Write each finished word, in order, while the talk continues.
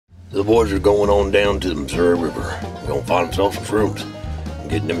The boys are going on down to the Missouri River. They're gonna find themselves some shrooms.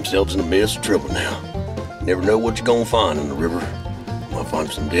 Getting themselves in the midst of trouble now. Never know what you're gonna find in the river. Might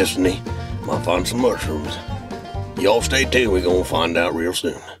find some destiny, might find some mushrooms. Y'all stay tuned, we're gonna find out real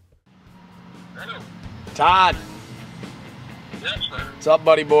soon. Hello. Todd. Yes, sir. What's up,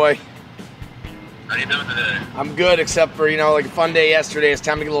 buddy boy? How you doing today? I'm good, except for, you know, like a fun day yesterday. It's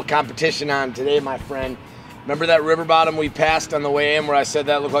time to get a little competition on today, my friend. Remember that river bottom we passed on the way in where I said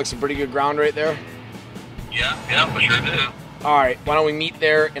that looked like some pretty good ground right there? Yeah, for sure do. All right, why don't we meet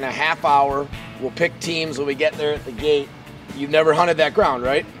there in a half hour? We'll pick teams when we get there at the gate. You've never hunted that ground,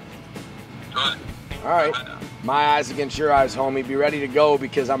 right? Good. All right. My eyes against your eyes, homie. Be ready to go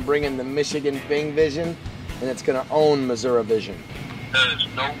because I'm bringing the Michigan Bing Vision, and it's going to own Missouri Vision. There's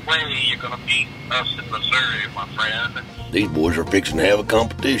no way you're going to beat us in Missouri, my friend. These boys are fixing to have a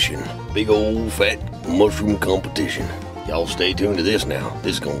competition. Big old fat mushroom competition. Y'all stay tuned to this now.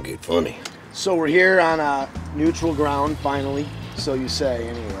 This is gonna get funny. So we're here on neutral ground, finally, so you say,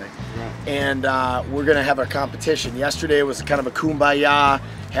 anyway. Right. And we're gonna have a competition. Yesterday was kind of a kumbaya,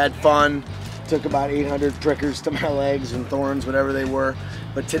 had fun, took about 800 prickers to my legs and thorns, whatever they were.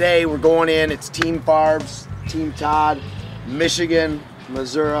 But today we're going in, it's Team Farbs, Team Todd, Michigan,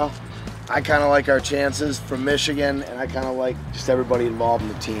 Missouri. I kind of like our chances from Michigan, and I kind of like just everybody involved in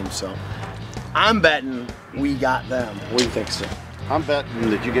the team. So I'm betting we got them. What do you think, sir? I'm betting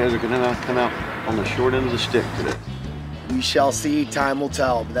that you guys are going to come out on the short end of the stick today. We shall see. Time will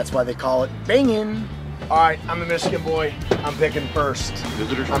tell. But that's why they call it banging. All right, I'm a Michigan boy. I'm picking first.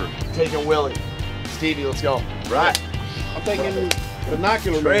 Visitors I'm taking Willie. Stevie, let's go. Right. I'm taking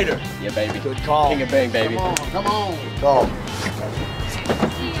binocular Trader. Yeah, baby. Good call. King of Bang, baby. Come on. Good call.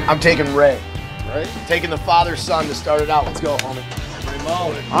 I'm taking Ray. Right? Taking the father-son to start it out. Let's go, homie.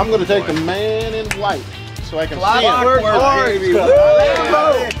 I'm going to take the man in white so I can see him. Baby.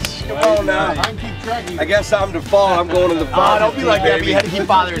 Come on now. I can keep track of you. I guess I'm default. I'm going to the father. Don't be like that. But you had to keep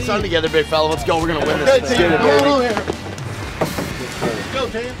father and son together, big fella. Let's go. We're going to win this thing. Let's go,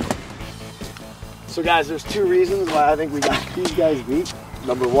 Tam. So, guys, there's two reasons why I think we got these guys beat.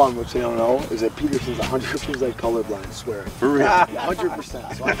 Number one, which they don't know, is that Peterson's 100% colorblind, swear. For real?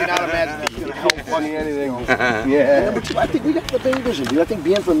 100%. So I cannot imagine that's going to help funny anything. Yeah. Number two, I think we got the Bing Vision, dude. I think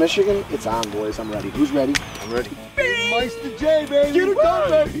being from Michigan, it's on, boys. I'm ready. Who's ready? I'm ready. Big Meister J, baby. Get it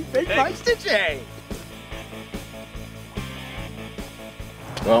done, baby. Big Meister J.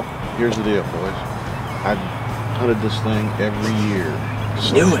 Well, here's the deal, boys. I hunted this thing every year.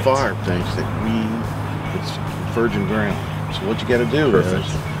 So Farb thinks that it's virgin ground. So what you got to do is,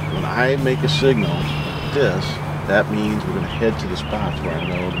 when I make a signal like this, that means we're going to head to the spots where I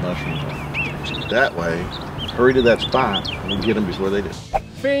know the mushrooms are. That way, hurry to that spot, and we'll get them before they do.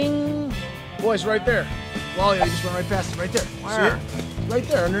 Bing. Boys, right there. Well, yeah, you just went right past it, right there. Where? Right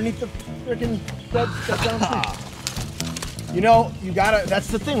there, underneath the freaking bed down the street. You know, you gotta, that's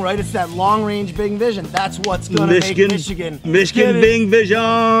the thing, right? It's that long-range Bing Vision. That's what's gonna make Michigan. Michigan Bing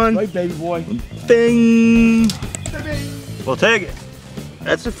Vision. Right, baby boy. Bing. We'll take it.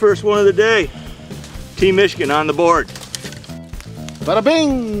 That's the first one of the day. Team Michigan on the board. Bada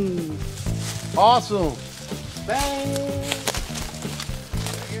bing! Awesome. Bang.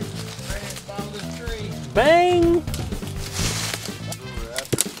 Bang.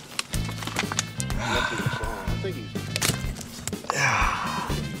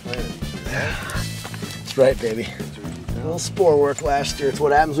 That's right, baby. A little spore work last year. It's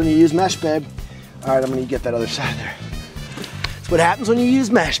what happens when you use mesh, babe. All right, I'm gonna get that other side there. It's what happens when you use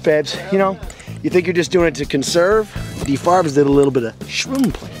mesh, babes. You know, you think you're just doing it to conserve. D Farbs did a little bit of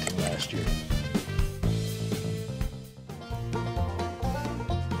shroom planting.